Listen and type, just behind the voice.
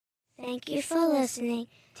Thank you for listening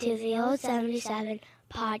to the Old 77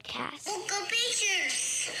 podcast.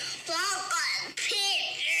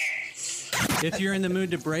 If you're in the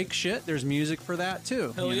mood to break shit, there's music for that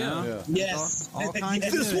too. Hell yeah. Yeah. Yes. All kinds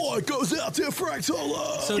of This music. one goes out to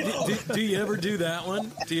Fractola. So do you ever do that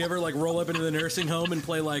one? Do you ever like roll up into the nursing home and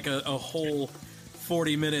play like a whole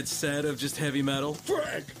 40-minute set of just heavy metal?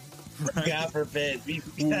 Frank. God forbid. We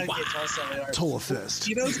gotta get to something. Tolafist.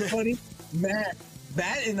 You know what's funny?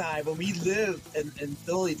 Matt and I, when we lived in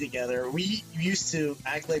Philly together, we used to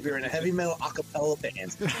act like we were in a heavy metal a cappella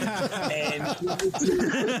band.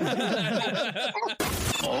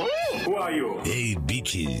 Who are you? Hey,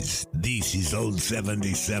 bitches. This is Old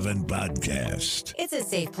 77 Podcast. It's a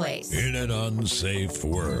safe place. In an unsafe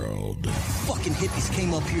world. Fucking hippies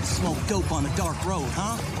came up here to smoke dope on a dark road,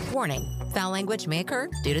 huh? Warning, foul language may occur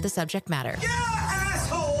due to the subject matter. Yeah,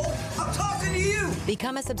 asshole! I'm talking to you!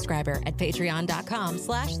 Become a subscriber at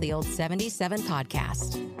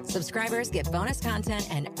patreon.com/theold77podcast. Subscribers get bonus content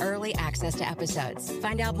and early access to episodes.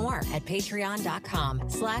 Find out more at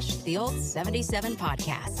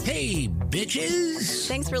patreon.com/theold77podcast. Hey, bitches.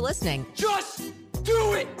 Thanks for listening. Just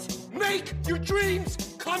do it! Make your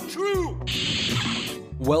dreams come true!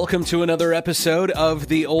 Welcome to another episode of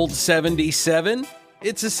the Old 77.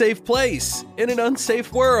 It's a safe place in an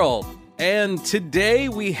unsafe world. And today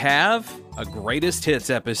we have a greatest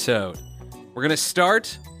hits episode. We're going to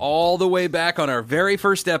start all the way back on our very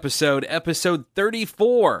first episode, episode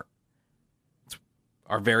 34. It's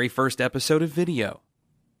our very first episode of video.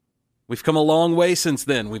 We've come a long way since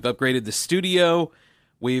then. We've upgraded the studio.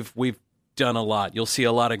 We've done a lot. You'll see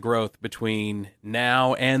a lot of growth between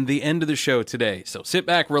now and the end of the show today. So sit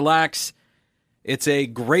back, relax. It's a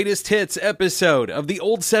greatest hits episode of the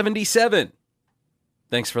Old 77.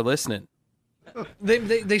 Thanks for listening.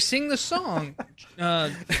 They sing the song.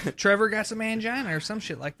 Trevor got some angina or some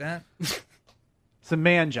shit like that. It's a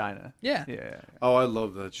mangina. Yeah. Oh, I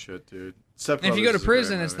love that shit, dude. Step And if you go to Brothers is a great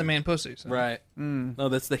prison, it's the movie. man pussy. So. Right. No,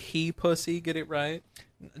 that's the he pussy. Get it right?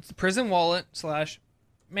 It's the prison wallet /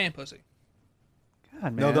 man pussy.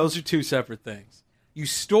 God, man. No, those are two separate things. You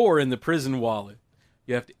store in the prison wallet.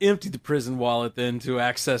 You have to empty the prison wallet then to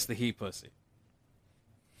access the he pussy.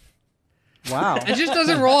 Wow. It just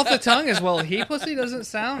doesn't roll off the tongue as well. He pussy doesn't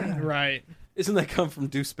sound right. Isn't that come from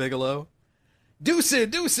Deuce Bigelow? Deuce.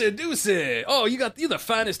 Oh, you're the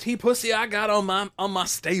finest he pussy I got on my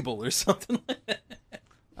stable or something like that.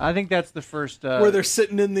 I think that's the first. Where they're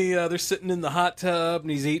sitting in the hot tub and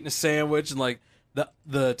he's eating a sandwich and like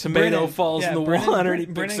the tomato falls in the water and he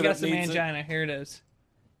picks Brennan it got up some and eats it. angina. Here it is.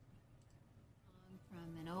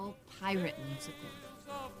 From an old pirate musical.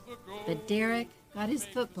 But Derek got his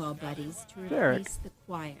football buddies to Derek. replace the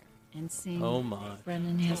choir and sing Oh my.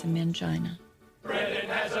 Brennan has a mangina.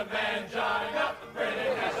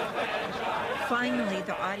 Finally,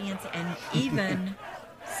 the audience and even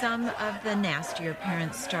some of the nastier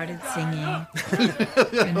parents started singing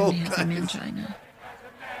Brennan has a mangina.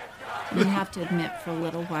 And I have to admit, for a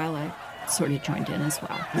little while, I sort of joined in as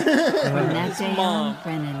well. From that day on,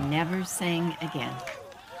 Brennan never sang again.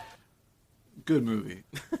 Good movie.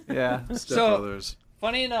 Yeah. Step So- Brothers.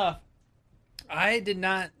 Funny enough, I didn't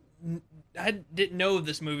know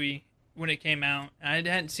this movie when it came out. I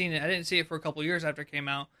hadn't seen it. I didn't see it for a couple years after it came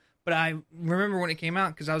out. But I remember when it came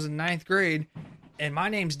out because I was in 9th grade, and my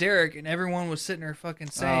name's Derek, and everyone was sitting there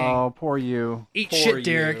fucking saying, Oh, poor you. "Eat Poor shit, you.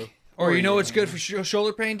 Derek," or Poor you know you. what's good for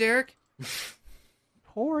shoulder pain, Derek?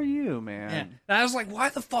 Poor you, man. Yeah. And I was like, why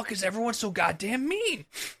the fuck is everyone so goddamn mean?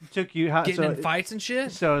 It took you how? Getting So, in fights and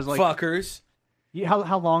shit. so it was like, Fuckers.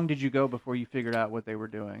 how long did you go before you figured out what they were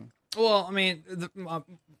doing? Well, I mean,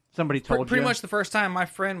 Somebody told pretty you. much the first time my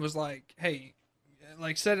friend was like, "Hey,"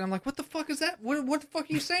 like said it, I'm like, "What the fuck is that? What the fuck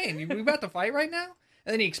are you saying? We about to fight right now?"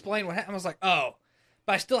 And then he explained what happened. I was like, "Oh,"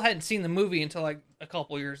 but I still hadn't seen the movie until like a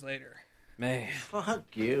couple years later. Man. Fuck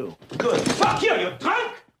you. Good. Fuck you, you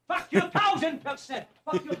drunk! Fuck you 1,000%!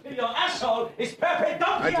 Fuck you till your asshole is perfect!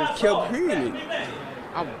 I just kept hearing it.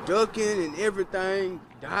 I'm ducking and everything.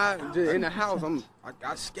 Died in the house. I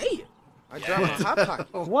got scared. I dropped my hot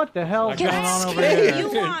pocket. What the hell's going on over there? You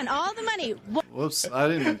want all the money. Whoops, I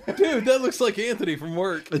didn't. Dude, that looks like Anthony from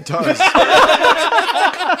work. It does.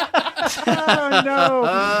 Oh,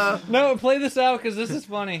 no. No, play this out because this is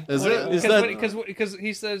funny. Is it? Is that- Because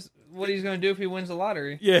he says what he's going to do if he wins the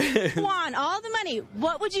lottery. Yeah. You want all the money.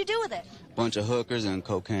 What would you do with it? Bunch of hookers and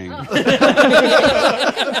cocaine. Oh,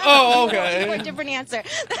 For a okay. different answer.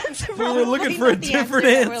 That's We were looking for a different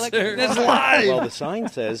answer. That's live. Well, the sign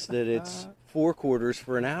says that it's 4 quarters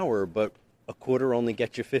for an hour, but a quarter only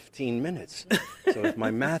gets you 15 minutes. So if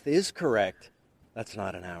my math is correct, That's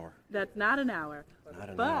not an hour. That's not an hour. Not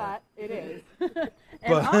an but hour. it is.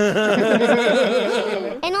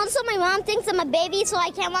 And also, my mom thinks I'm a baby, so I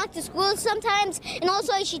can't walk to school sometimes. And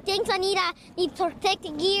also, she thinks I need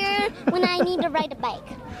protective gear when I need to ride a bike.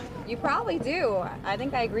 You probably do. I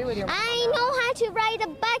think I agree with your mom. I know how to ride a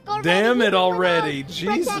bike already. Damn it already.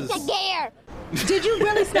 Jesus. Protective gear. Did you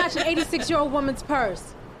really snatch an 86-year-old woman's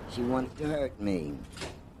purse? She wanted to hurt me.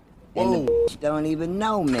 And the bitch don't even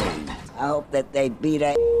know me. I hope that they beat her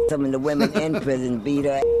ass. Some of the women in prison beat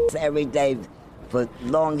her ass every day for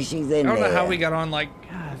long as she's in there. I don't know how we got on like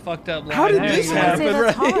fucked up. How did this happen?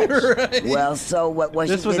 Right. Well, so what was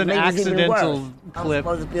This she was did an make it even accidental worse. clip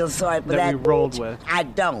I'm supposed to feel sorry for that we rolled bitch. with. I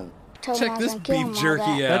don't. Check this beef jerky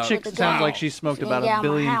out. That chick sounds like she smoked about a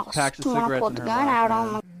billion packs of cigarettes in her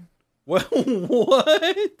life. Well,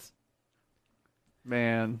 what?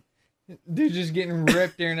 Man. Dude just getting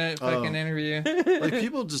ripped during that fucking interview. Like,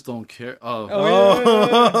 people just don't care. Oh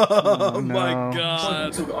no. My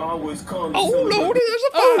God. Oh, loaded. There's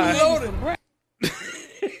a phone loaded.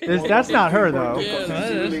 That's not her, though. Yeah,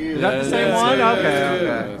 that is. Is that the same one?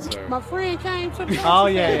 Okay. My friend came to the house. Oh,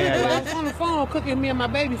 yeah. I was on the phone cooking me and my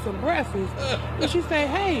baby some breakfast. And she said,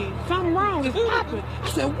 hey, something wrong. It's popping. I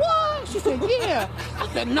said, what? She said, yeah. I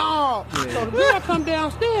said, no. So the girl come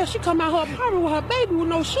downstairs. She come out her apartment with her baby with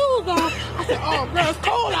no shoes on. I said, oh, girl, it's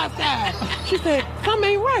cold outside. She said, something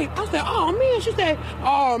ain't right. I said, oh, man. She said,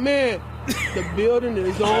 oh, man, the building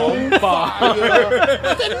is on fire.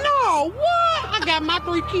 I said, no, what? I got my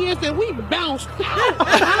 3 kids and we bounced out.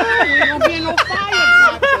 I ain't gonna be in no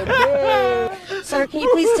fire. Sir, can you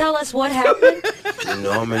please tell us what happened? You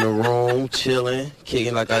know, I'm in the room, chilling,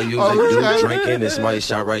 kicking like I usually do, drinking, and somebody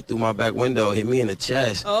shot right through my back window, hit me in the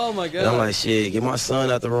chest. Oh, my God. And I'm like, shit, get my son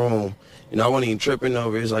out the room. You know, I wasn't even tripping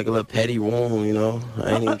over it. It's like a little petty wound, you know.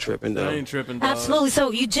 I ain't even tripping, though. I ain't tripping, dog. Absolutely.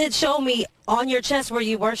 So you did show me on your chest where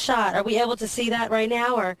you were shot. Are we able to see that right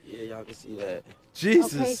now? Or? Yeah, y'all can see that.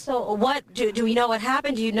 Jesus. Okay, so what, do we know what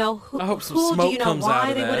happened? Do you know who, I hope some do smoke you know comes why out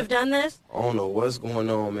of they that. would have done this? I don't know what's going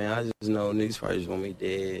on, man. I just know niggas probably just want me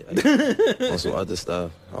dead. Like, on some other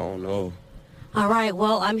stuff. I don't know. All right,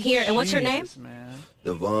 well, I'm here. And what's your name?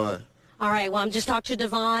 Devon. All right, well, I'm just talking to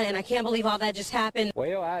Devon, and I can't believe all that just happened.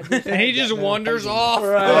 Well, And he just wanders off.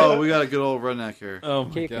 Oh, we got a good old redneck here. Oh,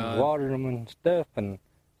 my chickens, God. watered them and stuff, and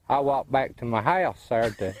I walked back to my house there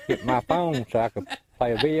to get my phone so I could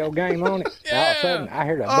play a video game on it. And all of a sudden, I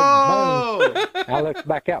heard a big boom. I looked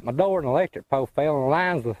back out my door, and the electric pole fell, and the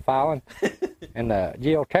lines was falling, and the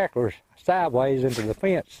geotackler's sideways into the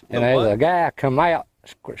fence, and there's a guy come out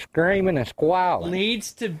screaming and squalling.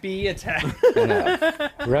 Needs to be attacked. And,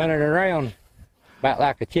 running around about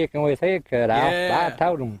like a chicken with his head cut off. I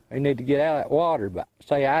told him he need to get out of that water, but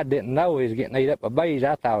say I didn't know he was getting eat up by bees.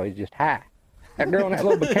 I thought he was just high. That girl in that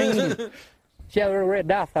little bikini, she had a little red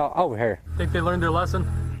dot thought over here. Think they learned their lesson?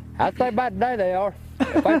 I'd say by today they are.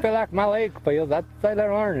 If I feel like my leg feels, I'd say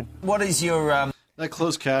they're learning. What is your that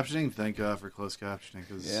closed captioning? Thank God for closed captioning.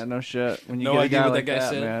 Cause Yeah, no shit. When you No get a idea guy what like that guy that,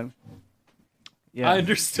 said. man. Yeah. I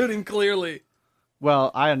understood him clearly.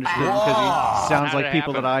 Well, I understood him because he sounds like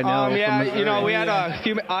people that I know. Yeah, from you know, we had a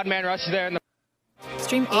few odd man rushes there in the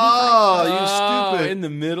Stream 85. Oh, you stupid! In the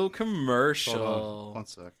middle commercial. Hold on. 1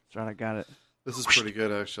 sec. That's right, I got it. This is pretty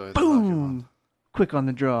good, actually. Boom! Quick on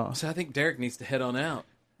the draw. So I think Derek needs to head on out.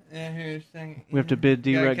 Yeah, here's the thing. We have to bid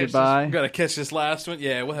D-Reg goodbye. We got to catch this last one.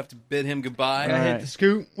 Yeah, we'll have to bid him goodbye. Gotta hit the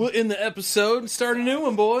scoop. We'll end the episode and start a new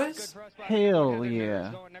one, boys. Hell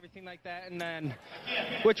yeah. and then,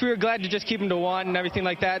 which we were glad to just keep him to one and everything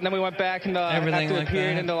like that. And then we went back and Everything after like the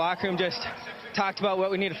period that. in the locker room, just talked about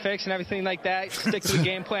what we need to fix and everything like that. Stick to the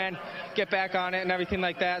game plan, get back on it and everything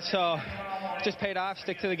like that. So just paid off.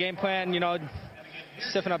 Stick to the game plan. You know,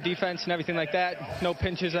 stiffen up defense and everything like that. No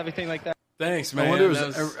pinches, everything like that. Thanks, man. I wonder if That it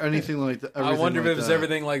was anything like that. I wonder if like it was that.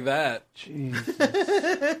 everything like that.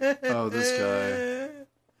 Oh, this guy.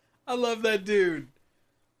 I love that dude.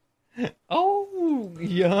 Oh,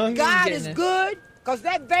 young. God and is getting it. good, because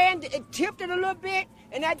that van, it tipped it a little bit,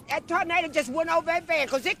 and that tornado just went over that van,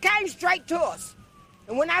 because it came straight to us.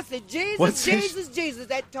 And when I said, Jesus, What's this? Jesus, Jesus,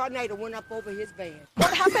 that tornado went up over his van.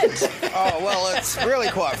 What happened? Oh, well, it's really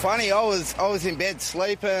quite funny. I was in bed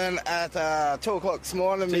sleeping at 2 o'clock this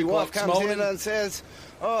morning. My 2 o'clock wife comes this in and says,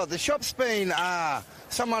 oh, the shop's been,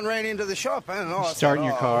 someone ran into the shop. And I Starting said,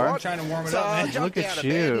 your car? what? Trying to warm it So up, I man. jumped Look at out of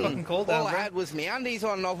you. bed. Fucking cold All out, I bro. had was my undies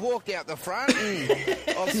on, and I've walked out the front, and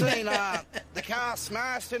I've seen the car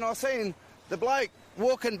smashed, and I've seen the bloke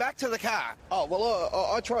walking back to the car. Oh,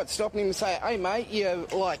 well, I tried stopping him and say, hey, mate, you,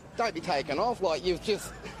 don't be taking off. Like, you've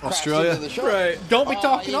just crashed Australia? into the shop. Right. Don't be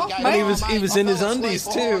talking he off, goes, mate. "Oh, He was mate, in I his fell asleep undies,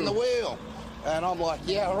 behind too. the wheel." And I'm like,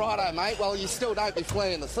 yeah, righto, mate. Well, you still don't be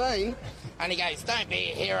fleeing the scene. And he goes, don't be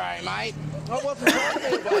a hero, mate. I wasn't trying to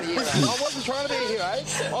be a bloody hero. I wasn't trying to be a hero.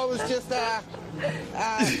 I was just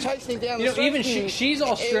chasing down the street. Even she's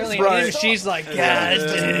Australian. Right. She's like, God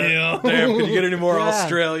damn. Damn, could you get any more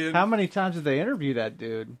Australian? How many times did they interview that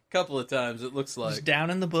dude? A couple of times, it looks like. He's down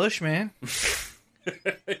in the bush, man.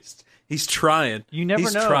 He's trying. You never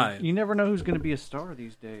He's know. Trying. You never know who's going to be a star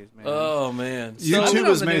these days, man. Oh, man. YouTube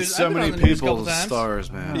has made so many people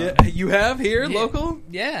stars, man. Yeah, you have here, local?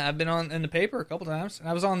 Yeah, I've been in the paper a couple times.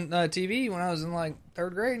 I was on TV when I was in like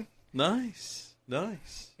 3rd grade. Nice. No,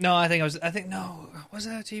 was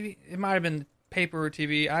that TV? It might have been paper or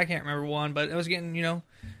TV. I can't remember one, but I was getting, they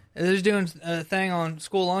was doing a thing on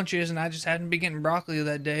school lunches, and I just happened to be getting broccoli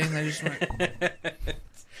that day, and they just went...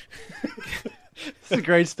 It's a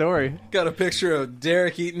great story. Got a picture of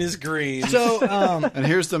Derek eating his greens. So, and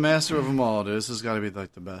here's the master of them all, dude. This has got to be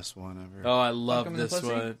like the best one ever. Oh, I love this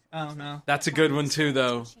one. Oh, no. That's a good one, too,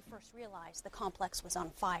 though. She first realized the complex was on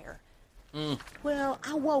fire. Well,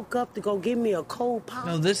 I woke up to go get me a cold pop.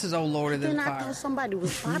 No, this is old Lordy than Then fire. I thought somebody was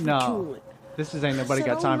barbecuing. No, this is ain't nobody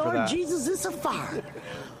got time for that. Jesus, it's a fire.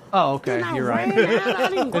 Oh, okay, Then you're right. I ran out. I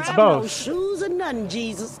didn't It's grab both. no shoes or nothing,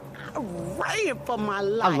 Jesus. I ran for my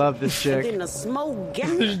life. I love this chick. And then the smoke got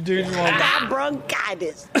This dude's me. one- I got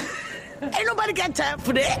bronchitis. Ain't nobody got time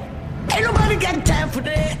for that. Ain't nobody got time for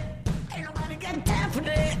that. Ain't nobody got time for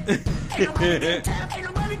that. Ain't nobody got time. Ain't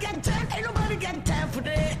nobody got time. Ain't nobody got time for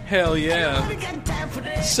that. Hell yeah. Ain't nobody got time for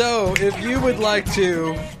that. So, if you would like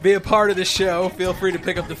to be a part of the show, feel free to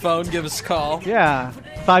pick up the phone, give us a call. Yeah,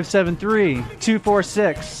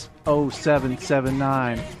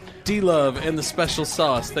 573-246-0779. D-Love and the special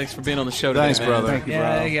sauce. Thanks for being on the show today, Thanks, man. brother. Thank you,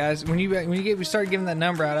 Yeah, bro. hey guys. When we started giving that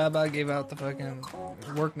number out, I about gave out the fucking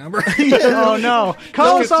work number. Oh, no.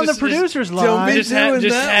 Call us on the Just- producer's don't line. be Just have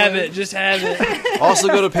that it. Just have it. Also,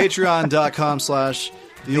 go to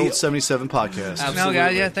patreon.com/the old77 podcast. No,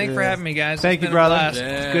 guys. Yeah, thanks for having me, guys. Thank It's you, been a brother. blast.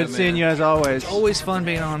 It's Yeah, good seeing you as always. Always fun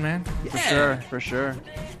being on, man. For sure.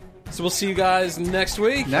 So, we'll see you guys next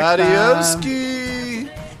week. Next Adios-ski.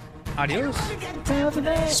 Adios.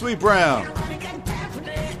 Sweet Brown.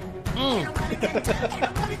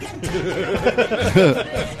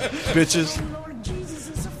 Bitches.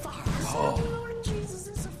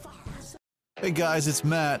 Hey guys, it's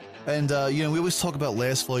Matt, and we always talk about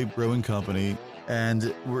Last Flight Brewing Company,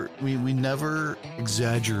 and we never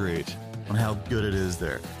exaggerate on how good it is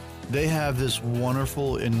there. They have this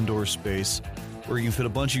wonderful indoor space where you can fit a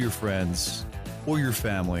bunch of your friends or your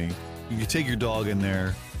family. You can take your dog in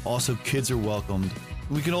there. Also, kids are welcomed.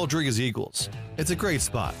 We can all drink as equals. It's a great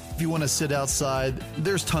spot. If you want to sit outside,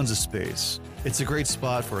 there's tons of space. It's a great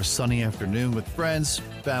spot for a sunny afternoon with friends,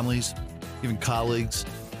 families, even colleagues.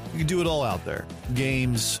 You can do it all out there.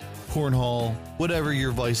 Games, cornhole, whatever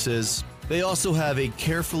your vice is. They also have a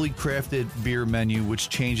carefully crafted beer menu which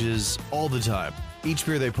changes all the time. Each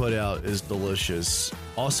beer they put out is delicious.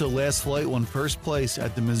 Also, Last Flight won first place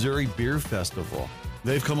at the Missouri Beer Festival.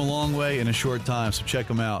 They've come a long way in a short time, so check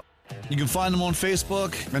them out. You can find them on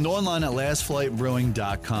Facebook and online at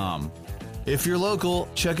lastflightbrewing.com. If you're local,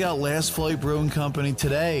 check out Last Flight Brewing Company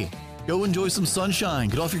today. Go enjoy some sunshine.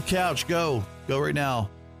 Get off your couch. Go right now.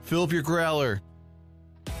 Fill up your growler.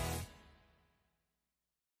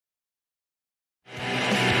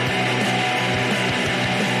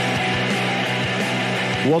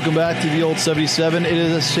 Welcome back to the Old 77. It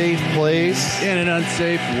is a safe place In an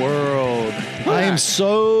unsafe world. I am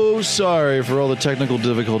so sorry for all the technical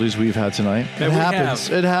difficulties we've had tonight. That It we happens.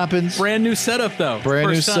 have. It happens. Brand new setup, though. Brand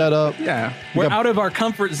new First time. setup. Yeah. We're out of our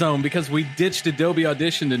comfort zone because we ditched Adobe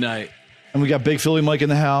Audition tonight. And we got Big Philly Mike in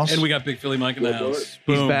the house. And we got Big Philly Mike in the house.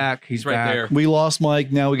 He's Boom. back. He's right back. there. We lost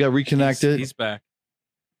Mike. Now we got reconnected. He's back.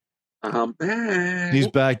 I'm back. He's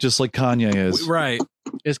back just like Kanye is. Right.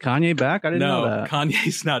 Is Kanye back? I didn't know No, that.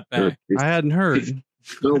 Kanye's not back. I hadn't heard.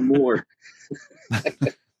 No more.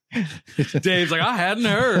 Dave's like, I hadn't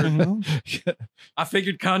heard. I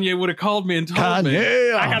figured Kanye would have called me and told me.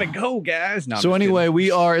 Kanye. I gotta go, guys. No, I'm So just anyway, we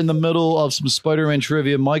are in the middle of some Spider-Man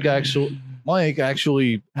trivia. Mike actually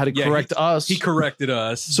had to Yeah, correct us. He corrected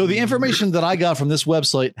us. So the information that I got from this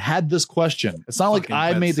website had this question. It's not like Fucking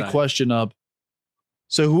I made the website. question up.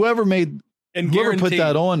 So whoever put guaranteed-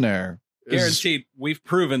 that on there is Guaranteed, we've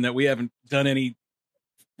proven that we haven't done any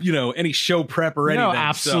show prep or anything. No,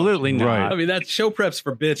 absolutely so, not. I mean, that show prep's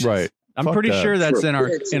for bitches. right. I'm Fuck pretty that. sure that's in our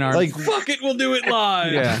Like, Fuck it, we'll do it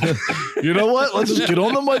live. Yeah. you know what? Let's just get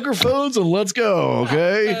on the microphones and let's go,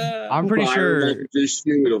 okay? I'm pretty Fire sure. them up, just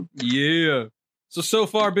shoot 'em. Yeah. So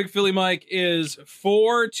far, Big Philly Mike is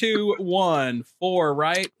 4-1. 4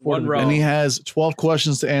 right, 1 wrong. And he has 12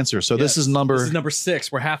 questions to answer. So this is number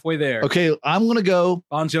 6. We're halfway there. Okay, I'm going to go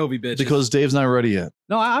Bon Jovi, bitch. because Dave's not ready yet.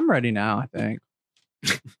 No, I'm ready now, I think.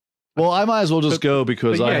 Well, I might as well just go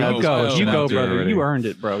because But I yeah, have you go. this You question go, out there brother. already. You earned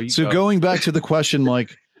it, bro. So going back to the question,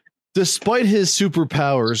 Mike, despite his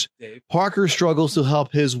superpowers, Parker struggles to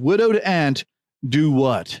help his widowed aunt do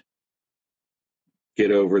what?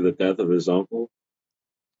 Get over the death of his uncle.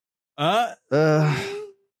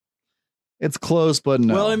 It's close, but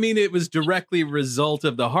no. Well, I mean, it was directly a result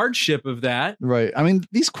of the hardship of that. Right. I mean,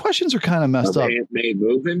 these questions are kind of messed up. Aunt May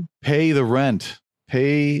moving. Pay the rent.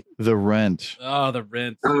 Pay the rent. Oh, the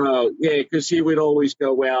rent. Oh, yeah, because he would always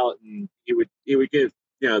go out and he would get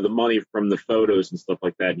the money from the photos and stuff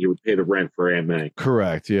like that. And he would pay the rent for Aunt May.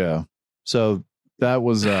 Correct. Yeah. So that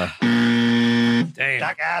was Damn.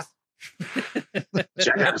 Jackass.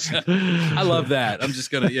 Jackass. I love that. I'm just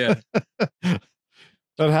gonna that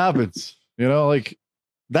happens. You know, like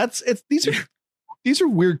these are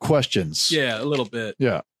weird questions. Yeah, a little bit.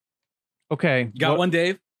 Yeah. Okay. Got one,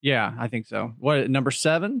 Dave? Yeah, I think so. What, number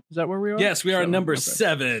 7? Is that where we are? Yes, we are at number Okay.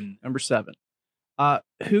 7. Number 7.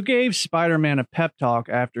 Who gave Spider-Man a pep talk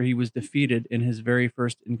after he was defeated in his very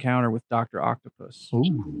first encounter with Dr. Octopus?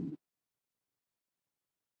 Ooh.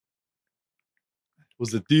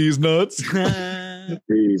 Was it D's nuts?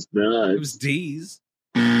 D's nuts. It was D's.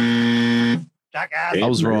 Jackass. I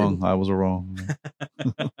was wrong. I was wrong.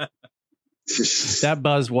 That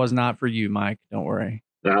buzz was not for you, Mike. Don't worry.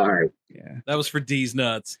 All right. Yeah. That was for D's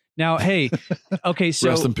nuts. Now, hey, okay, so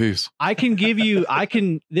Rest in peace. I can give you,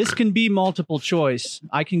 this can be multiple choice.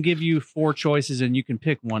 I can give you 4 choices and you can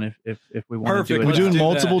pick one if we want to do Perfect. it. We're doing do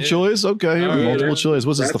multiple that, yeah. choice? Okay, All right. multiple choice.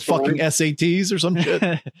 What's this, the That's fucking fine. SATs or some shit?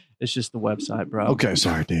 It's just the website, bro. Okay,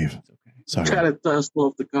 sorry, Dave. Sorry. Try to dust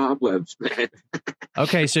off the cobwebs, man.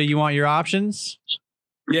 Okay, so you want your options?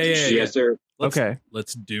 Yeah. Yes, sir.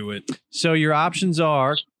 Let's do it. So your options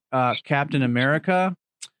are Captain America,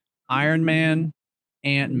 Iron Man,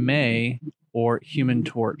 Aunt May, or Human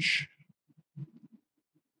Torch.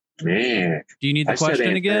 Man. Do you need the I said question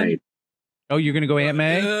Aunt again? May. Oh, you're going to go Aunt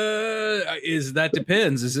May? That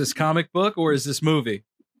depends. Is this comic book or is this movie?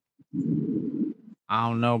 I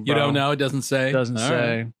don't know, bro. You don't know? It doesn't say? It doesn't All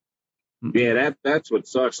say. right. Yeah, that's what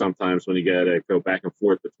sucks sometimes when you gotta go back and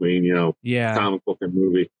forth between, Yeah. comic book and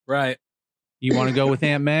movie. Right. You want to go with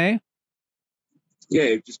Aunt May?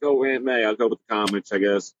 Yeah, just go with Aunt May. I'll go with the comics, I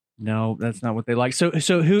guess. No, that's not what they like. So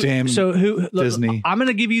who? Damn who? Look, Disney. I'm going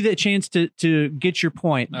to give you the chance to get your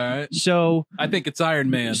point. All right. So I think it's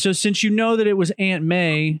Iron Man. So since you know that it was Aunt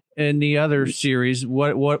May in the other series,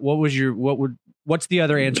 what's the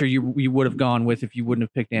other answer you would have gone with if you wouldn't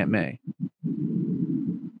have picked Aunt May?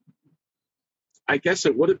 I guess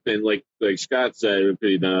it would have been like Scott said, it would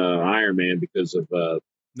be Iron Man because of the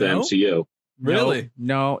No? MCU. Really?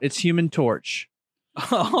 No, it's Human Torch.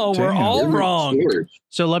 Oh, we're Damn. all wrong.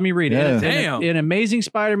 So let me read Yeah. it. Damn. In Amazing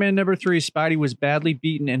Spider-Man number 3, Spidey was badly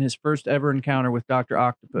beaten in his first ever encounter with Dr.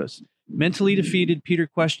 Octopus. Mentally defeated, Peter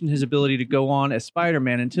questioned his ability to go on as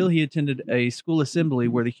Spider-Man until he attended a school assembly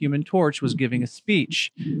where the Human Torch was giving a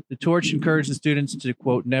speech. The Torch encouraged the students to,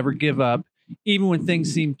 quote, never give up, even when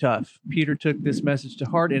things seemed tough. Peter took this message to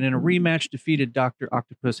heart and in a rematch defeated Dr.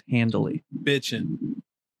 Octopus handily. Bitching.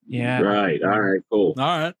 Yeah. Right. All right. Cool.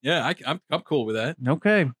 All right. Yeah, I'm cool with that.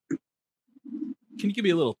 Okay. Can you give me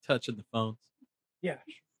a little touch of the phones? Yeah.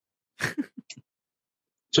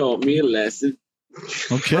 Taught me a lesson.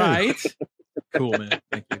 Okay. Right. Cool, man.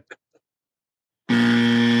 Thank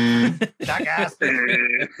you. Jackass.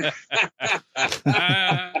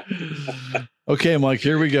 Okay, Mike,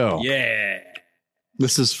 here we go. Yeah.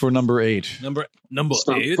 This is for number 8. Number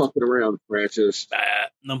Stop 8. fucking around, Francis.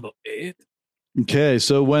 Number 8. Okay,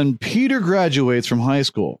 so when Peter graduates from high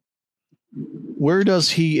school, where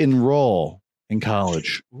does he enroll in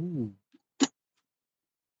college? Ooh.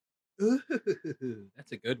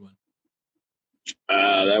 That's a good one.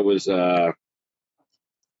 That was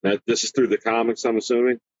this is through the comics, I'm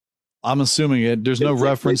assuming. I'm assuming it. There's no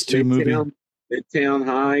reference to movie. Midtown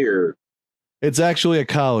High, or It's actually a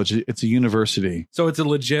college. It's a university. So it's a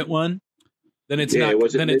legit one? Then it's Yeah, not.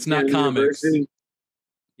 was it Then it's not Midtown comics. University?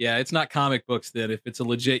 Yeah, it's not comic books. Then if it's a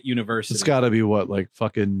legit university, It's got to be what, like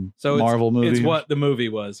fucking so Marvel movie? It's what the movie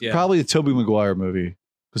was. Yeah. Probably a Tobey Maguire movie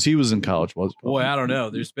because he was in college. Was Boy, I don't know.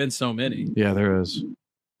 There's been so many. Yeah, there is.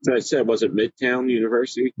 So I said, was it Midtown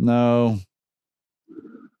University? No.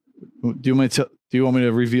 Do you want me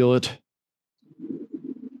to reveal it?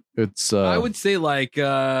 It's I would say like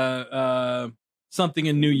something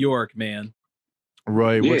in New York, man.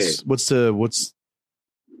 right. Yeah. What's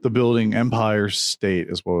the building Empire State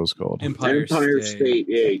is what it was called. Empire State.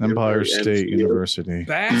 Yeah, Empire State University.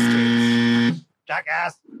 Bastards.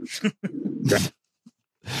 Jackass.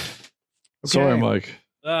 Sorry, Mike.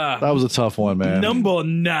 That was a tough one, man. Number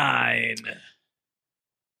 9.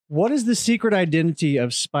 What is the secret identity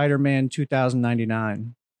of Spider-Man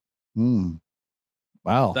 2099?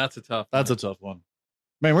 Wow. That's a tough one.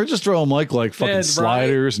 Man, we're just throwing Mike like fucking Man,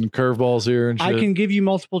 sliders and curveballs here and shit. I can give you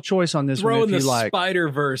multiple choice on this Throwing one if the you like.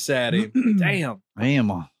 Spider-Verse at him. Damn. I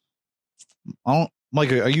am.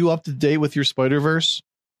 Mike, are you up to date with your Spider-Verse?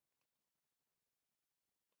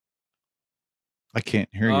 I can't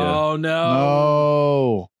hear you. Oh, no.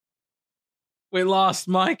 No. We lost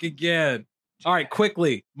Mike again. All right,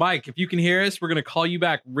 quickly. Mike, if you can hear us, we're going to call you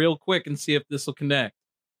back real quick and see if this will connect.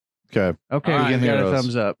 Okay. Okay, All we right, got a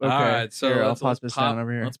thumbs up. Okay. All right, so Here, I'll let's pop this down over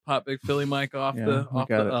here. Let's pop Big Philly Mike off Yeah, the we off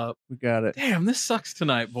got the it. up. We got it. Damn, this sucks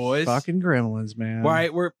tonight, boys. Fucking gremlins, man. All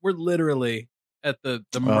right, we're literally at the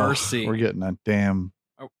mercy. We're getting that damn.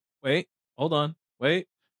 Oh, wait, hold on. Wait.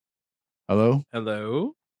 Hello?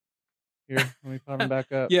 Hello? Here, let me pop him back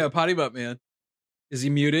up. Yeah, pot him up, man. Is he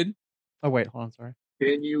muted? Oh, wait, hold on, sorry.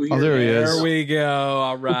 Can you hear Oh, there he is. There we go.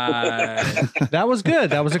 All right. That was good.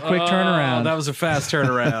 That was a quick turnaround. That was a fast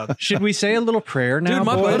turnaround. Should we say a little prayer now, Dude,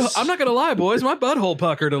 my boys? I'm not going to lie, boys. My butthole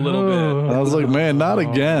puckered a little bit. I was like, man, not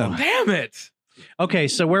again. Damn it. Okay,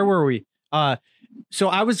 so where were we? So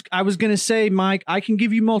I was gonna say, Mike, I can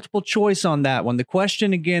give you multiple choice on that one. The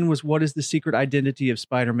question again was, what is the secret identity of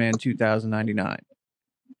Spider-Man 2099?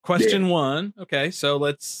 Question 1. Okay, so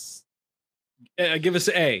let's give us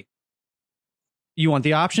A. You want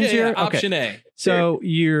the options Yeah, here? yeah, option A. So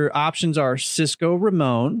your options are Cisco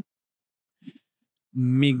Ramon,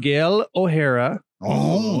 Miguel O'Hara,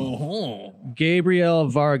 Gabriel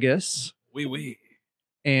Vargas, Oui.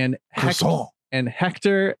 and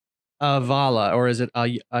Hector Avala, or is it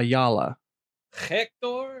Ayala?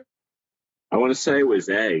 Hector? I want to say it was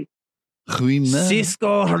A.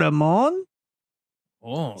 Cisco Ramon?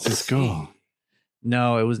 Oh, Cisco.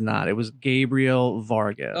 No, it was not. It was Gabriel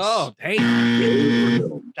Vargas. Oh,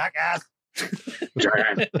 damn. Jackass.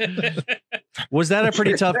 Was that a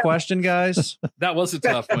pretty tough question, guys? That was a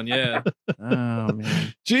tough one, yeah. Oh,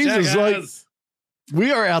 man. Jesus, like,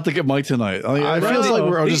 we are out to get Mike tonight. I feel like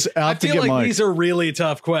we're just out to get Mike. I feel like these are really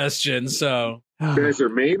tough questions, so. You guys are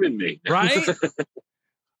maiming me. Right?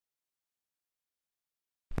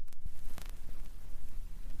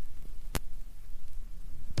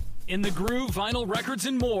 In the Groove, Vinyl Records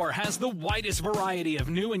and More has the widest variety of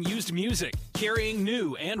new and used music, carrying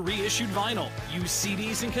new and reissued vinyl, used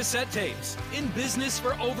CDs and cassette tapes. In business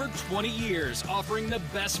for over 20 years, offering the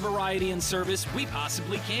best variety and service we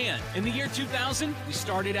possibly can. In the year 2000, we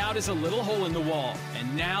started out as a little hole in the wall,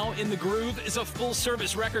 and now In the Groove is a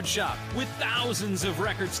full-service record shop with thousands of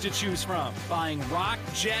records to choose from. Buying rock,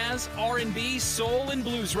 jazz, R&B, soul, and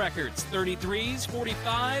blues records, 33s,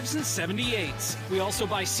 45s, and 78s. We also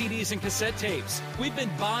buy CDs and cassette tapes. We've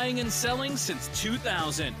been buying and selling since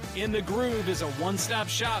 2000. In the Groove is a one-stop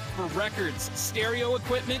shop for records, stereo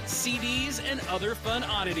equipment, CDs, and other fun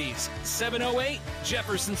oddities. 708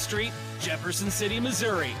 Jefferson Street, Jefferson City,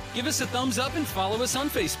 Missouri. Give us a thumbs up and follow us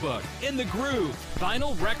on Facebook. In the Groove,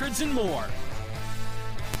 Vinyl Records and More.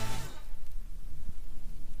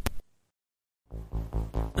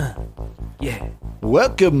 Yeah.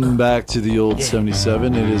 Welcome back to the old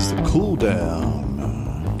 77. It is the cool down.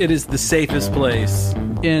 It is the safest place.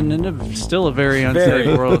 In still a very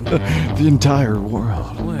unsafe world. The entire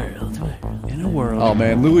world. In a world. Oh,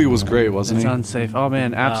 man. Louis was great, wasn't It's he? unsafe. Oh,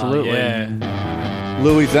 man, absolutely.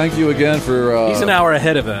 Louis, thank you again for... He's an hour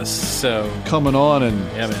ahead of us, so... coming on and...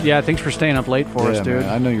 Yeah, man. Yeah, thanks for staying up late for us, dude. Man,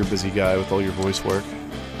 I know you're a busy guy with all your voice work.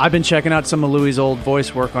 I've been checking out some of Louis' old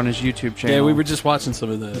voice work on his YouTube channel. Yeah, we were just watching some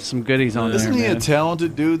of this. Some goodies on Isn't there, he man. a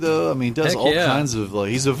talented dude, though? I mean, he does Heck all yeah. kinds of...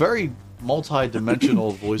 he's a very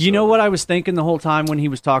multi-dimensional voice. You know what I was thinking the whole time when he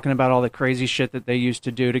was talking about all the crazy shit that they used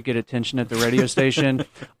to do to get attention at the radio station?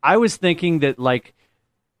 I was thinking that, like,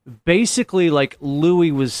 basically, like,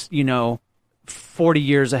 Louis was, 40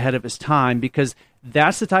 years ahead of his time, because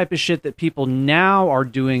that's the type of shit that people now are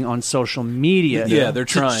doing on social media. Yeah, they're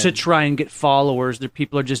trying. To try and get followers.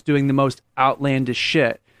 People are just doing the most outlandish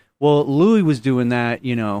shit. Well, Louis was doing that,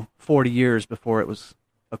 40 years before it was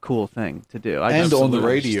a cool thing to do. I And just on the just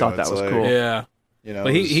radio, thought that it's was like- cool. Yeah.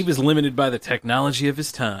 But he was limited by the technology of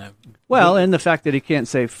his time. Well, and the fact that he can't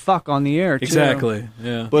say fuck on the air, too. Exactly.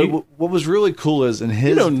 Yeah. But what was really cool is in his...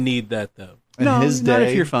 You don't need that, though. In No, his day... not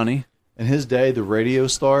if you're funny. in his day, the radio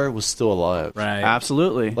star was still alive. Right.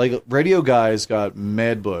 Absolutely. Like radio guys got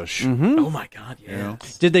Mad Bush. Mm-hmm. Oh my God, yeah. You know?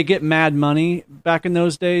 Did they get mad money back in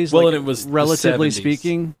those days? Well, Like, and it was the relatively 70s.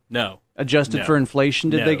 speaking. No. Adjusted No. for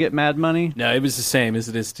inflation, did No. they get mad money? No, it was the same as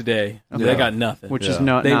it is today. Okay. They got nothing. Which is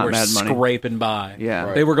not they not were mad money. scraping by. Yeah.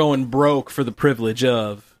 Right. They were going broke for the privilege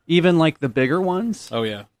of. Even like the bigger ones? Oh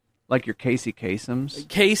yeah. Like your Casey Kasem's?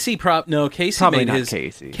 Casey Casey Probably made not his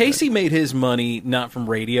Casey, made his money not from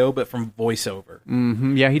radio but from voiceover.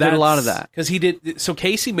 Mm-hmm. Yeah, he did a lot of that. Because he did. So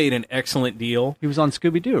Casey made an excellent deal. He was on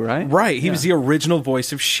Scooby-Doo, right? Right. He Yeah. was the original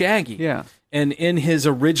voice of Shaggy. Yeah. And in his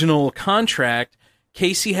original contract,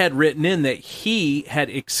 Casey had written in that he had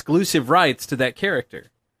exclusive rights to that character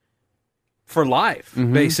for life,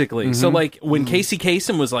 Mhm. basically. So, Mhm. like, when Casey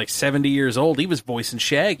Kasem was like 70 years old, he was voicing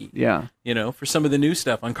Shaggy. Yeah. You know, for some of the new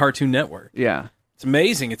stuff on Cartoon Network. Yeah. It's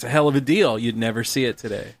amazing. It's a hell of a deal. You'd never see it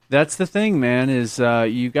today. That's the thing, man, is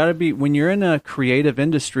you got to be, when you're in a creative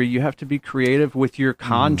industry, you have to be creative with your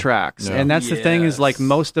contracts. Yeah. And that's the thing is, like, Yes.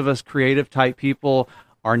 most of us creative type people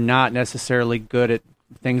are not necessarily good at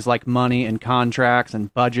things like money and contracts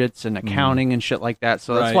and budgets and accounting and shit like that.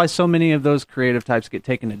 So that's Right. why so many of those creative types get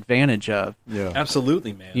taken advantage of. Yeah.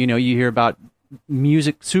 Absolutely, man. You know, you hear about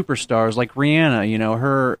music superstars like Rihanna, you know,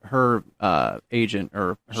 her agent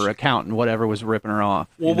or her accountant, whatever, was ripping her off.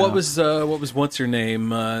 Well, you what know? was what's her name?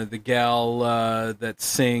 The gal that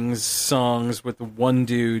sings songs with the one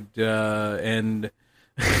dude, and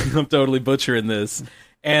I'm totally butchering this.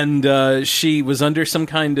 And she was under some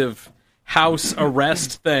kind of house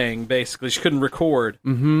arrest thing. Basically, she couldn't record.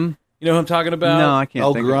 Mm-hmm. You know who I'm talking about? No, I can't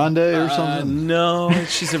El think of it. Grande or something? No,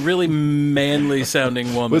 she's a really manly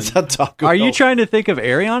sounding woman. What's that Taco Are Bell? you trying to think of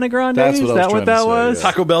Ariana Grande? That's what Is I was that trying what to that say, was? yeah.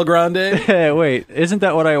 Taco Bell Grande? Wait, isn't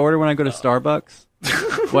that what I order when I go to Starbucks?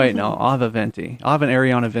 Wait, no, I'll have a venti. I'll have an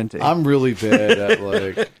Ariana venti. I'm really bad at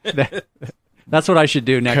like That's what I should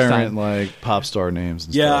do next current time. like pop star names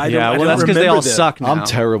and Yeah, stuff. I don't, Yeah, I well, don't that's because they remember all them. suck now. I'm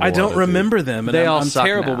terrible. I at don't it, remember them, and They I'm, all I'm suck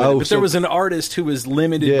terrible now. with it. Oh, But there so- was an artist who was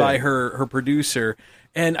limited Yeah. by her producer,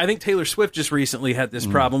 and I think Taylor Swift just recently had this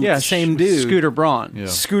problem Yeah, with the same dude. Scooter Braun. Yeah.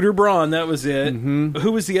 Scooter Braun, that was it. Mhm.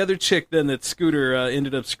 Who was the other chick then that Scooter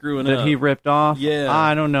ended up screwing That up? he ripped off. Yeah.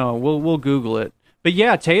 I don't know. We'll Google it. But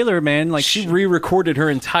yeah, Taylor, man, like she re-recorded her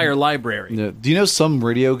entire library. Yeah. Do you know some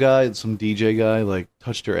radio guy, some DJ guy, like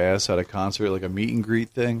touched her ass at a concert, like a meet and greet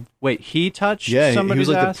thing? wait, he touched Yeah, he somebody's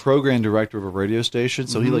was like ass? the program director of a radio station,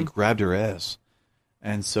 so he Mhm. like grabbed her ass,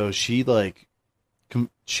 and so she like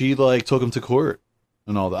took him to court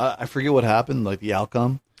and all that. I forget what happened, like the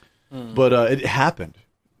outcome, but it happened.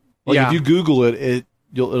 Like Yeah. if you Google it,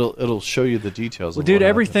 it'll show you the details. Well, of dude, what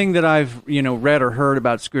everything that I've read or heard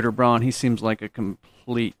about Scooter Braun, he seems like a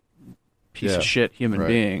complete piece Yeah. of shit human Right.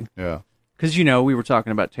 being. Yeah. Because we were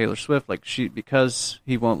talking about Taylor Swift, like because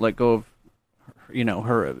he won't let go of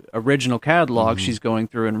her original catalog, she's going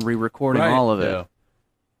through and re-recording Right. all of it. Yeah.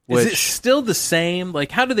 Is it Which still the same?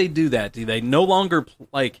 Like, how do they do that? Do they no longer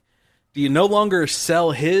do you no longer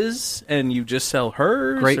sell his and you just sell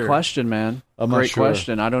hers? great or- question, man. I'm not Great sure.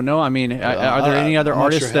 question. I don't know. I mean, are there any other I'm not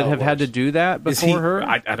artists sure that how it have had to works. do that Is before he- her?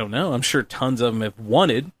 I don't know. I'm sure tons of them have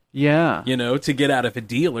wanted, Yeah. to get out of a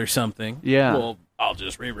deal or something. Yeah. Well, I'll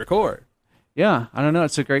just re-record. Yeah, I don't know.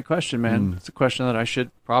 It's a great question, man. It's a question that I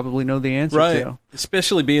should probably know the answer Right. to.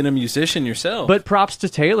 Especially being a musician yourself. But props to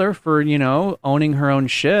Taylor for, owning her own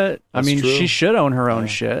shit. I That's mean, true. she should own her own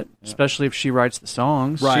shit, especially if she writes the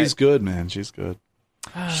songs. Right. She's good, man. She's good.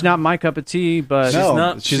 She's not my cup of tea, but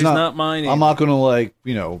No, she's not mine I'm not gonna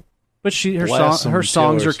but her blast some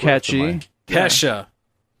songs Taylor are Swift catchy. in Kesha.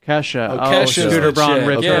 Kesha. Oh, Kesha's Scooter the Braun chick.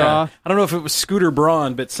 ripped Yeah. her off. I don't know if it was Scooter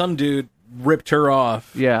Braun, but some dude ripped her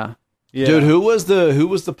off. Yeah. Yeah. Dude, who was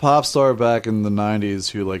the pop star back in the '90s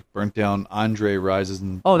who like burnt down Andre Rises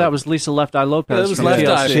and? Oh, that was Lisa Left Eye Lopez. That was from Left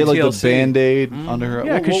TLC. Eye. She had like the TLC. Band-Aid under her.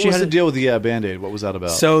 Yeah, 'cause what she was had the a- deal with the Band-Aid? What was that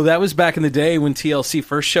about? So that was back in the day when TLC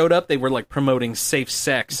first showed up. They were like promoting safe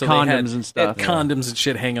sex, so Condoms they had, and stuff. they had condoms and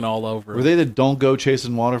shit hanging all over. were they the "Don't Go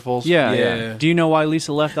Chasing Waterfalls"? Yeah, Yeah. yeah. Do you know why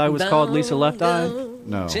Lisa Left Eye was called Lisa Left Eye?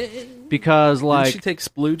 No. Because Didn't she take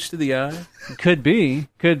splooge to the eye? could be,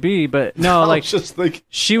 but no, I like was just thinking.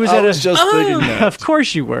 she was I at was just thinking that. Of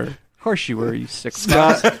course you were. Of course you were. You sick.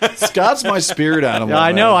 Scott's my spirit animal.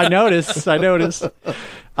 I know. man. I noticed.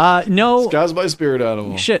 No. Scott's my spirit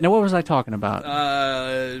animal. Shit. No. What was I talking about?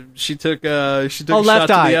 She took a shot Left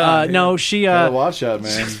to eye. the eye. No, she. Gotta watch that,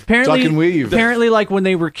 man. Apparently, Duck and weave. Apparently, like when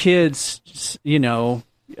they were kids,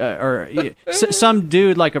 some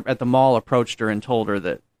dude like at the mall approached her and told her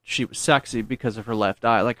that she was sexy because of her left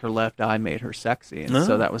eye. Like her left eye made her sexy, and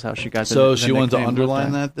so that was how she got. So the she wanted to nickname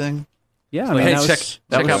underline Left Eye. that thing. Yeah, It's I like, mean, hey, that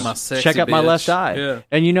check was- out my sexy check out my bitch. left eye. Yeah.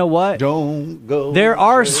 And you know what? Don't go. There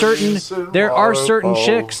are chasing certain waterfalls.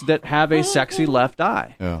 chicks that have a sexy left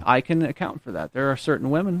eye. Yeah. I can account for that. There are certain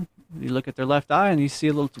women. You look at their left eye and you see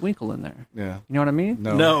a little twinkle in there. Yeah. You know what I mean?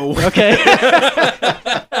 No. Okay.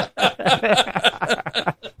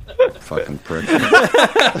 Fucking prick.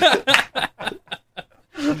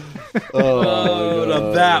 Oh,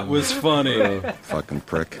 now that was funny. Fucking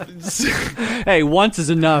prick. Hey, once is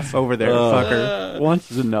enough over there, fucker.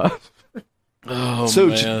 Once is enough. Oh, So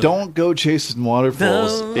man. don't go chasing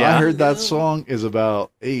waterfalls. No. I heard that song is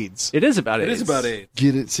about AIDS. It is about It AIDS. is about AIDS.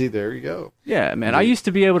 Get it? See, there you go. Yeah, man. I used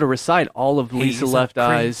to be able to recite all of Lisa He's a Left creep.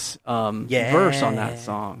 Eye's verse on that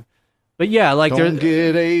song. But yeah, like Don't there's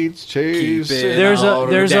get AIDS chasing. there's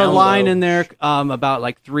a down line low. in there about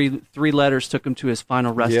like three letters took him to his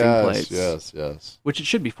final resting place. Yes. Which it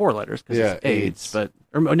should be 4 letters because Yeah, it's AIDS. AIDS. But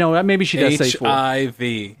or no, maybe she does say 4.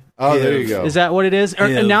 HIV. Oh, there you go. Is that what it is? Or,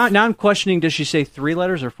 HIV. now I'm questioning. Does she say 3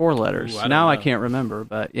 letters or 4 letters? Ooh, I don't now I know. can't remember.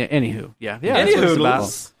 But yeah, anywho, yeah. That's what it's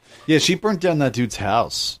about. Yeah, she burnt down that dude's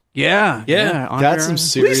house. Yeah. Yeah. That's some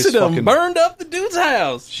serious Lisa done fucking. burned up the dude's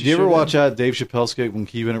house. Did you ever watch that Dave Chappelle skit when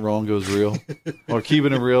keeping it wrong goes real, or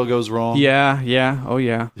keeping it real goes wrong? Yeah. Oh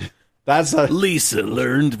yeah. That's a. Lisa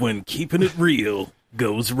learned when keeping it real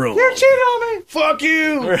goes wrong. cheating on me. Fuck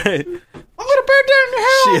you. Right. I'm gonna burn down your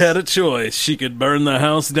house. She had a choice. She could burn the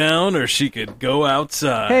house down or she could go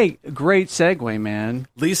outside. Hey, great segue, man.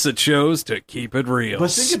 Lisa chose to keep it real.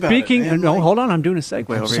 But think about Speaking, it, man. no, hold on. I'm doing a segue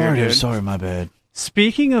I'm over sorry, here, dude. dude. Sorry, my bad.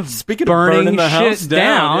 Speaking of burning burning the shit house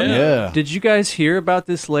down, yeah. did you guys hear about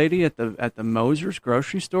this lady at the Moser's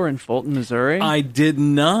grocery store in Fulton, Missouri? I did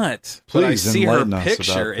not. But I Please see her enlighten us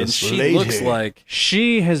picture, about and this she lady. looks like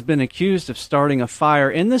She has been accused of starting a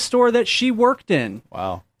fire in the store that she worked in.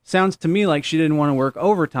 Wow. Sounds to me like she didn't want to work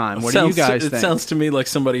overtime. What do you guys It think? sounds to me like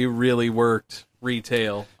somebody who really worked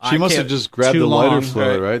retail. She must have just grabbed the lighter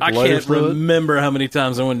fluid, right? The I lighter can't fluid? remember how many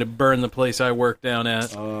times I wanted to burn the place I worked down at.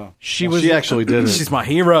 She actually did it. She's my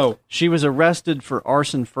hero. She was arrested for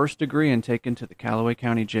arson first degree and taken to the Callaway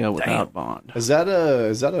County Jail without bond. Is that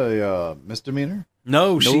a misdemeanor?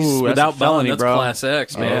 No, she's that's without a felony, bond. That's bro. Class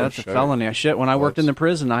X, man. Yeah, that's a felony. Shit, when I worked in the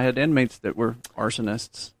prison, I had inmates that were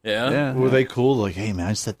arsonists. Yeah? Were they cool? Like, hey man,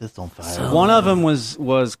 I set this on fire. One of them was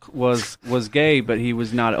gay, but he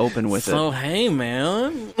was not open with So it. hey,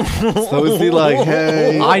 man. So is he like,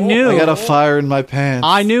 hey, I knew. I got a fire in my pants.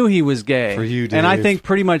 I knew he was gay. For you, and I Dave. think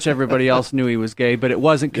pretty much everybody else knew he was gay, but it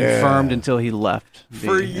wasn't confirmed Yeah. until he left. the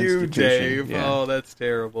For you, institution. Dave. Yeah. Oh, that's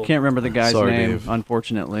terrible. Can't remember the guy's Sorry, name, Dave.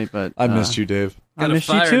 unfortunately, but I missed you, Dave. I Got a missed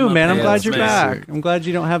you fire in too, my man. I'm glad pants, you're man. back. I'm glad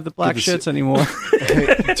you don't have the black Good to shits see- anymore.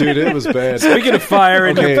 Hey, dude, it was bad. Speaking of fire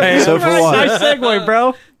in Okay, your pants. so for one, Nice segue,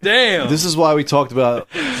 bro. Damn. this is why we talked about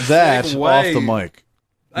that off the mic.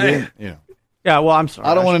 Hey. You know, Yeah, well, I'm sorry.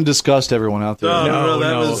 I don't want to disgust everyone out there. No,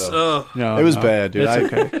 that no. was. No, It was no. bad, dude.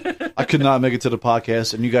 It's okay. I could not make it to the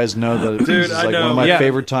podcast, and you guys know that Dude, this is I like know. one of my Yeah.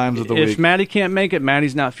 favorite times of the If week. Maddie can't make it,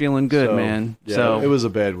 Maddie's not feeling good, So, man. Yeah, So it was a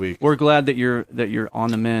bad week. we're glad that you're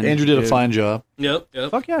on the mend. Andrew did a dude. fine job. Yep.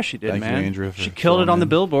 Fuck yeah, she did, Thank you, man. Andrew, for She killed it filling on the in.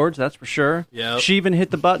 billboards, that's for sure. Yep. She even hit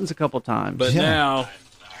the buttons a couple times. But now.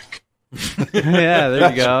 Yeah, there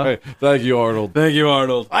you go. Right. Thank you, Arnold. Thank you,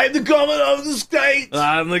 Arnold. I'm the governor of the state.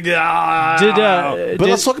 I'm the guy. But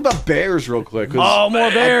let's talk about bears real quick. 'cause Oh,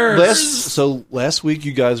 more bears. Last week,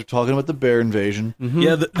 you guys were talking about the bear invasion.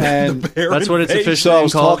 Yeah, And the bear That's what it's invasion. officially So I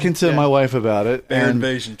was called. talking to my wife about it. Bear and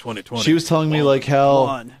invasion 2020. she was telling me like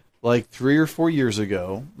how like 3 or 4 years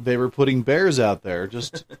ago they were putting bears out there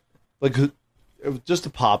just like just to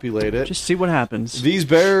populate it. Just see what happens. These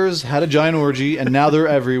bears had a giant orgy and now they're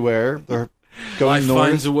everywhere. They're going Life north.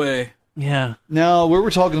 finds a way. Yeah. Now we were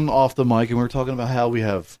talking off the mic and we were talking about how we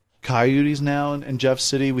have coyotes now in Jeff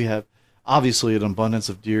City. We have obviously an abundance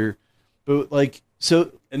of deer, but like so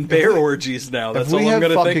And bear orgies now. That's if all we I'm have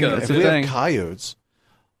going to think fucking of. if a we thing. have coyotes,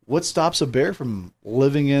 what stops a bear from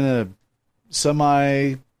living in a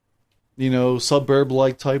semi, suburb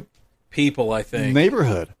like type People, I think.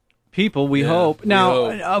 neighborhood? People, we Yeah, hope. we Now,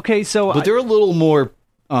 hope. okay, so But they're a little more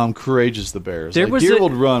courageous. The bears. There Like, was deer a- will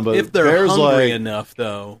run, but If they're bears hungry like enough,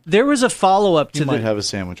 though. there was a follow-up you to might the have a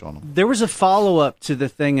sandwich on them. There was a follow-up to the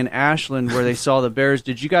thing in Ashland where they saw the bears.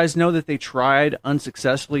 Did you guys know that they tried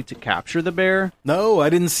unsuccessfully to capture the bear? No, I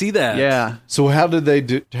didn't see that. Yeah. So how did they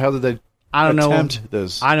do? How did they? I don't know. attempt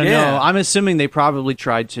this? I don't Yeah. know. I'm assuming they probably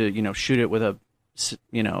tried to, shoot it with a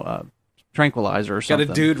tranquilizer or Got something.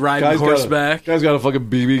 a dude riding Guy's horseback. Guy's got a fucking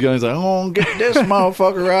BB gun. He's like, oh, get this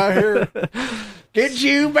motherfucker right here. Get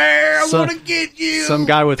you, bear. I'm Some- gonna get you. Some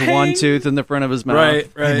guy with one tooth in the front of his mouth. Right.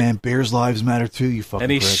 Hey, man, bears' lives matter too, you fucking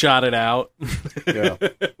And he prick. shot it out Yeah.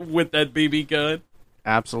 with that BB gun.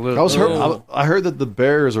 Absolutely. I heard that the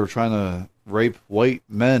bears are trying to rape white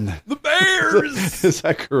men. The bears. Is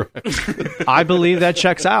that correct? I believe that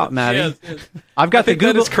checks out, Maddie. Yes, yes. I've got I think the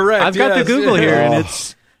Google. that is correct. I've got the yes, Google yes. here, and Oh.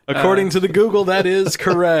 it's According to the Google, that is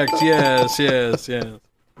correct. Yes, yes, yes.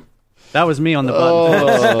 that was me on the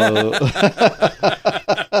button.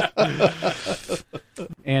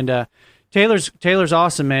 And Taylor's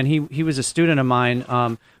awesome, man. He was a student of mine,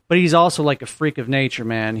 but he's also like a freak of nature,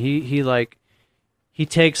 man. He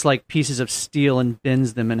takes like pieces of steel and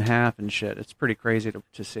bends them in half and shit. It's pretty crazy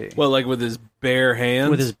to see. Well, like with his bare hands?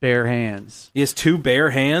 With his bare hands. He has two bare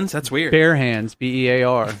hands? That's weird. Bare hands,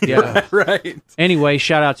 BEAR. Yeah. Right. Anyway,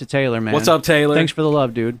 shout out to Taylor, man. What's up, Taylor? Thanks for the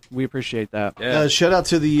love, dude. We appreciate that. Shout out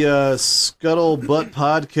to the Scuttlebutt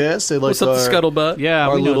podcast. They like What's up, the Scuttlebutt? Yeah,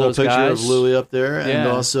 our we know little those picture guys. of Louie up there, and Yeah.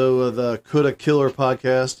 also the Coulda Killer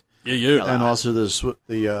podcast. Yeah. And also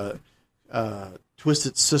the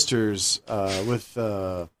Twisted Sisters with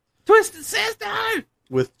Twisted Sister.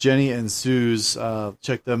 with Jenny and Suze.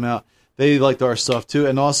 Check them out. They liked our stuff too,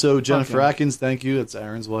 and also Jennifer Okay. Atkins. Thank you. That's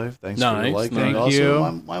Aaron's wife. Thanks for Nice, liking. nice. And Thank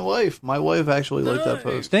also you. My wife. My wife actually liked that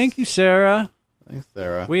post. Thank you, Sarah. Thanks,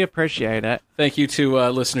 Sarah. We appreciate it. Thank you to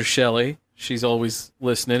listener Shelley. She's always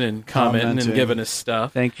listening and commenting and Commenting. giving us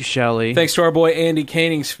stuff. Thank you, Shelley. Thanks to our boy Andy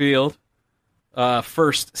Caningsfield,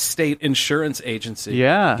 First State Insurance Agency.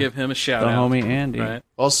 Yeah. Give him a shout The out. homie Andy. Right.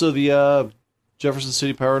 Also the Jefferson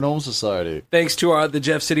City Paranormal Society. Thanks to the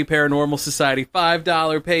Jeff City Paranormal Society $5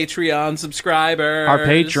 Patreon subscribers. Our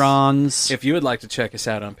patrons. If you would like to check us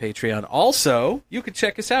out on Patreon, also, you can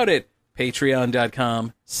check us out at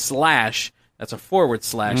patreon.com/ that's a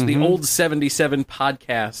 / the Old 77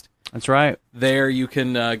 podcast. That's right. There you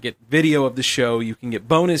can get video of the show. You can get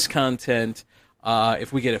bonus content.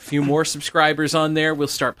 If we get a few more subscribers on there, we'll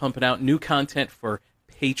start pumping out new content for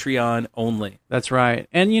Patreon only. That's right.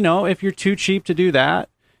 And if you're too cheap to do that,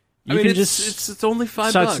 you can just. It's only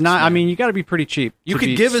 $5. So it's not. man. I mean, you got to be pretty cheap. You to could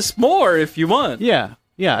be- give us more if you want. Yeah.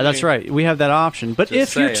 Yeah, that's right. We have that option. But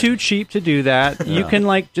Just if you're saying. too cheap to do that, you Yeah.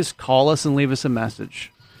 can just call us and leave us a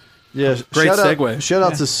message. Yeah, Great shout segue. Out, shout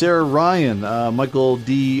out to Sarah Ryan, Michael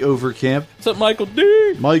D. Overcamp. What's up, Michael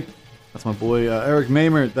D? Mike, that's my boy. Eric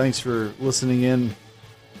Maymert, thanks for listening in.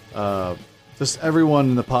 Just everyone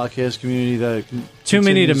in the podcast community that Too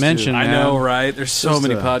many to continues mention, I man. know, right? There's so just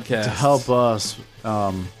many to- podcasts. to help us.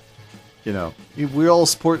 We all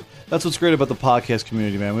support. That's what's great about the podcast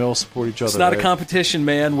community, man. We all support each other. It's not a right? competition,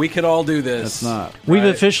 man. We could all do this. It's not. We've Right.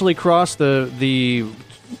 officially crossed the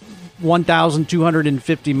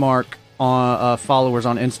 1,250 mark on followers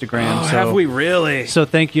on Instagram. Oh, so, have we really? So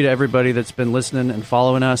thank you to everybody that's been listening and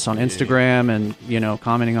following us on Instagram and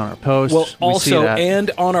commenting on our posts. Well, We see also, that.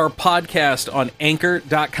 and on our podcast on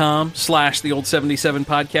anchor.com / the Old 77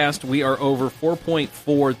 podcast, we are over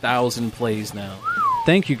 4.4 thousand plays now.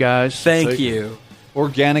 Thank you guys. Thank you.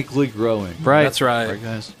 Organically growing. Right. That's right. Right,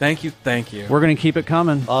 guys. Thank you. Thank you. We're going to keep it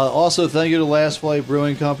coming. Also, thank you to Last Flight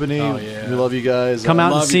Brewing Company. Oh, yeah. We love you guys. Come out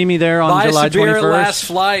and love see you. me there on Buy July a beer 21st. at Last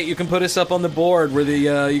Flight. You can put us up on the board where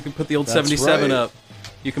you can put the Old That's 77 right. up.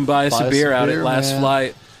 You can buy us Buy a us beer a out beer, at Last man.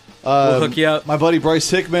 Flight. We'll hook you up. My buddy Bryce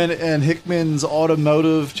Hickman and Hickman's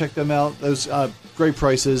Automotive. Check them out. Those great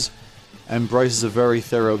prices. And Bryce is a very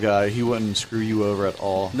thorough guy. He wouldn't screw you over at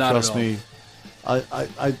all. Not Trust at all. me.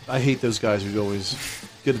 I hate those guys who always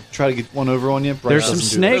try to get one over on you. Bryce There's some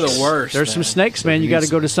doesn't do that. snakes. They're the worst, There's some man. snakes, man. If You you got to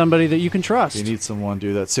need go to somebody that you can trust. You need someone,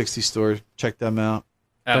 do that 60 store. Check them out.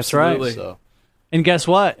 That's right. Absolutely. So. And guess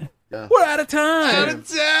what? We're out of time.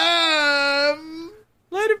 time.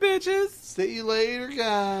 Later, bitches. See you later,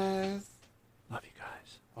 guys. Love you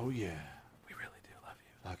guys. Oh, yeah. We really do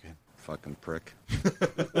love you. Fucking prick.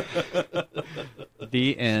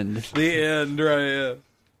 The end. The end, right? Yeah.